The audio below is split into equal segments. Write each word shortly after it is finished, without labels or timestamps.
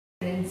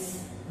friends,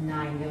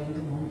 நான் இங்க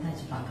வந்து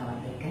மும்தாஜ் பார்க்க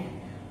வந்திருக்கேன்.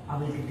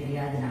 அவளுக்கு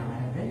தெரியாது நான்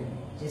வரது.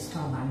 ஜஸ்ட்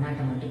அவங்க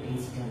அண்ணாட்ட மட்டும்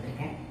பேசிட்டு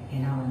வந்திருக்கேன்.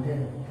 ஏன்னா வந்து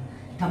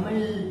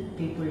தமிழ்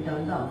பீப்புள்கிட்ட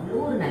வந்து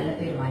அவ்வளோ ஒரு நல்ல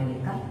பேர்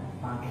வாங்கியிருக்கா.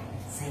 வாங்க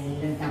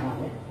சைலண்டா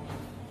வாங்க.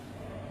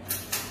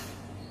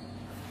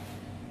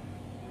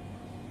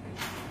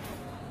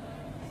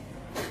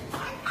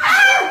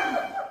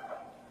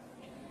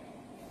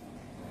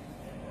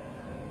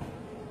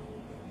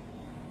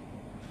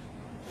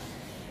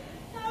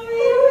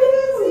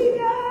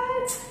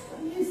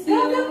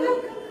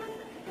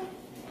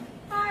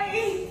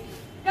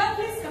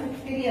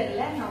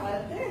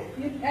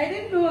 I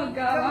didn't know,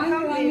 Akka.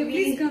 Come,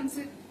 please come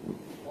sit.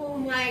 Oh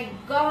my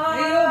God!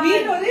 We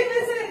know they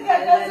miss it.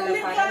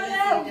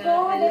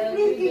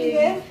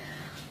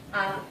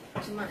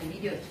 சும்மா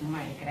வீடியோ சும்மா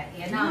எடுக்கிறேன்.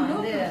 ஏன்னா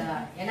வந்து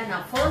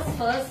நான்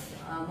ஃபர்ஸ்ட்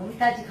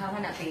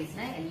மும்தாஜுக்காக நான்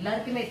பேசினேன்.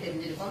 எல்லாருக்குமே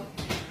தெரிஞ்சிருக்கும்.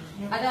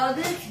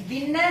 அதாவது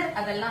டின்னர்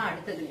அதெல்லாம்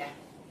அடுத்ததுங்க.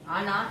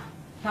 ஆனா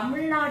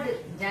தமிழ்நாடு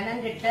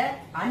ஜனங்கிட்ட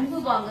அன்பு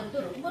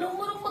வாங்குறது ரொம்ப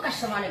ரொம்ப ரொம்ப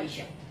கஷ்டமான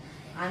விஷயம்.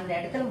 அந்த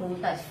இடத்துல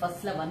மும்தாஜ்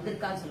ஃபர்ஸ்ட்ல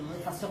வந்திருக்கான்னு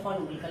சொல்லும்போது ஃபர்ஸ்ட் ஆஃப் ஆல்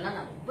உங்களுக்கு எல்லாம்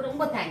நான் ரொம்ப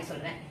ரொம்ப தேங்க்ஸ்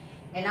சொல்றேன்.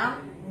 ஏன்னா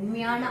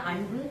உண்மையான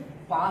அன்பு,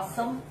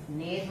 பாசம்,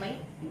 நேர்மை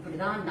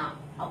இப்படிதான் நான்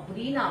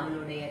அப்படின்னு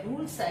அவளுடைய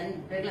ரூல்ஸ்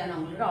அண்ட் நான்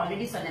உங்களுக்கு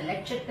ஆல்ரெடி சொன்ன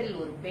லட்சத்தில்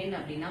ஒரு பெண்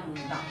அப்படின்னா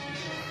மும்தான்.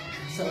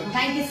 So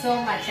thank you so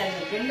much.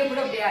 அந்த பெண்ணு கூட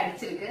அப்படியே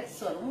அடிச்சிருக்கு.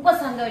 ஸோ ரொம்ப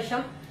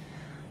சந்தோஷம்.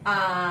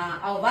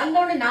 அவ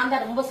வந்தோடனே நான்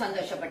தான் ரொம்ப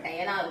சந்தோஷப்பட்டேன்.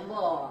 ஏன்னா ரொம்ப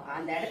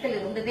அந்த இடத்துல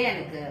இருந்ததே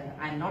எனக்கு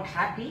I am not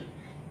happy.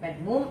 But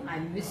மூம் I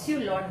miss you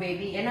lot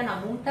baby. ஏன்னா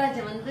நான் மும்தாஜ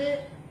வந்து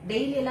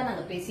டெய்லி எல்லாம்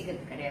நாங்க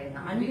பேசிக்கிறது கிடையாது.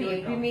 அன்பு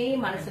எப்பயுமே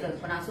மனசுல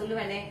இருக்கும். நான்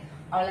சொல்லுவேனே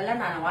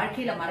அவளெல்லாம் நான்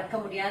வாழ்க்கையில மறக்க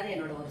முடியாத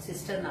என்னோட ஒரு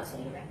சிஸ்டர் நான்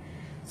சொல்லுவேன்.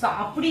 சோ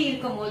அப்படி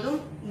இருக்கும் போதும்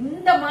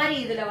இந்த மாதிரி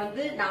இதுல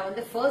வந்து நான்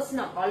வந்து ஃபர்ஸ்ட்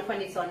நான் கால்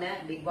பண்ணி சொன்னேன்,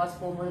 பிக் பாஸ்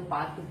போகும்போது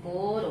பார்த்துப்போ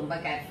ரொம்ப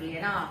கேர்ஃபுல்.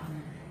 ஏன்னா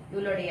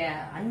இவளுடைய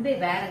அன்பே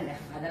வேறங்க.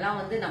 அதெல்லாம்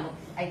வந்து நம்ம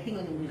ஐ திங்க்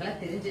வந்து உங்களுக்கு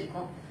எல்லாம்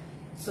தெரிஞ்சிருக்கும்.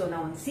 சோ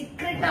நான்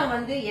சீக்கிரட்டா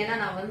வந்து ஏன்னா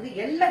நான் வந்து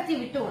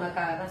எல்லாத்தையும் விட்டு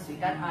உனக்காக தான்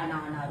ஸ்வீட்டா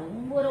நான்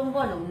ரொம்ப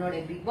ரொம்ப உன்னோட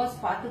பிக்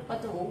பாஸ்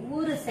பார்த்து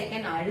ஒவ்வொரு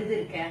செகண்ட் அழுது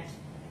இருக்கேன்.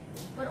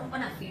 ரொம்ப ரொம்ப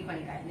நான் ஃபீல்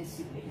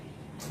பண்ணிட்டேன்.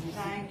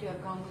 தேங்க்யூ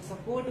அக்கா. உங்க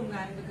சப்போர்ட், உங்க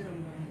அன்புக்கு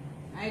ரொம்ப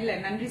இல்ல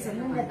நன்றி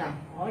சொல்லுங்க.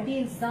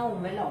 ஆடியன்ஸ் தான்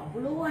உன் மேல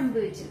அவ்வளோ அன்பு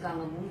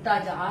வச்சிருக்காங்க.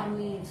 மும்தாஜ்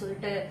ஆர்மின்னு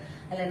சொல்லிட்டு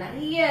அதுல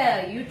நிறைய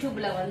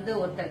யூடியூப்ல வந்து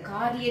ஒருத்தர்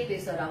கார்லயே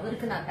பேசுவார்,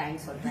 அவருக்கு நான்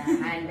தேங்க்ஸ் சொல்றேன்.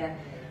 அண்ட்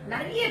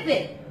நிறைய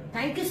பேர்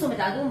தேங்க்யூ சோ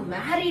மச். அதுவும்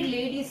மேரிட்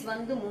லேடிஸ்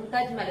வந்து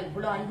மும்தாஜ் மேல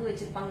இவ்வளவு அன்பு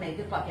வச்சிருப்பாங்க நான்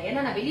எதிர்பார்க்கல.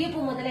 ஏன்னா நான் வெளியே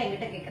போகும்போதெல்லாம்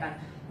என்கிட்ட கேக்குறாங்க,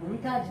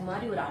 மும்தாஜ்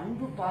மாதிரி ஒரு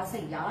அன்பு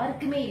பாசம்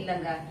யாருக்குமே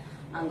இல்லங்க,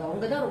 அங்க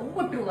அவங்கதான்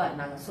ரொம்ப ட்ரூவா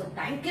இருந்தாங்க. So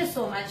thank you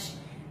so much.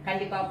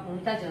 கண்டிப்பா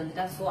மும்தாஜ்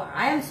வந்துட்டா. சோ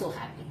ஐ ஆம் சோ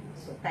ஹாப்பி.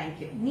 So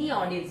thank you. நீ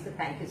ஆடியன்ஸ்க்கு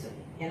தேங்க்யூ சொல்லு.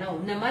 ஏன்னா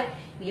உன்ன மாதிரி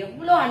நீ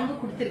எவ்வளவு அன்பு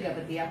கொடுத்திருக்க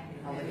பத்தியா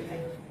அவருக்கு.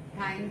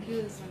 தேங்க்யூ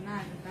சொன்னா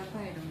அது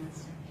தப்பாயிடும்.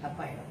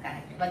 தப்பாயிடும்.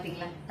 கரெக்ட்.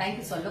 பாத்தீங்களா?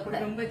 தேங்க்யூ சொல்ல கூட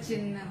ரொம்ப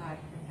சின்ன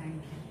வார்த்தை.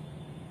 தேங்க்யூ.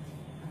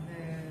 அது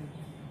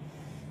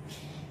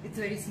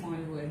இட்ஸ் வெரி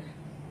ஸ்மால் வேர்ட்.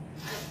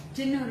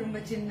 சின்ன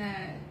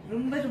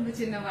ரொம்ப ரொம்ப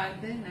சின்ன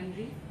வார்த்தை.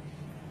 நன்றி.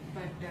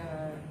 பட்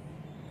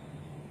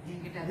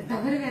என்கிட்ட அது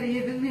தவிர வேற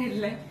எதுவுமே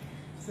இல்லை.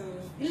 சோ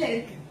இல்ல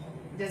இருக்கு.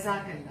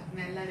 ஜஸாக்கல்லா.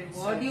 மே அல்லாஹ்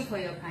reward you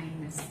for your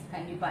kindness.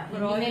 கண்டிப்பா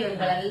இனிமேல்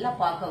உங்களை எல்லாம்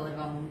பார்க்க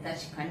வருவா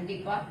மும்தாஜ்.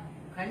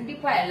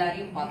 கண்டிப்பா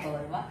எல்லாரையும் பார்க்க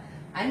வருவா.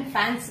 அண்ட்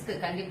ஃபேன்ஸுக்கு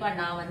கண்டிப்பா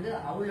நான் வந்து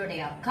அவளுடைய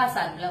அக்கா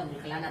சார்பில்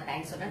உங்களுக்கு எல்லாம் நான்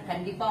தேங்க்ஸ் சொல்றேன்.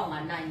 கண்டிப்பா அவங்க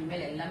அண்ணா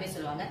இனிமேல் எல்லாமே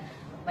சொல்லுவாங்க.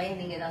 பையன்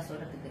நீங்க ஏதாவது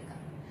சொல்றதுக்கு இருக்காங்க.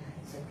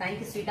 So thank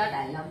you sweetheart.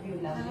 I love you.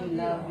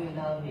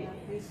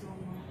 So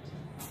much.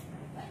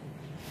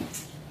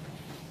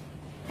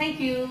 Thank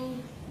you.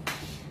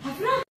 Afra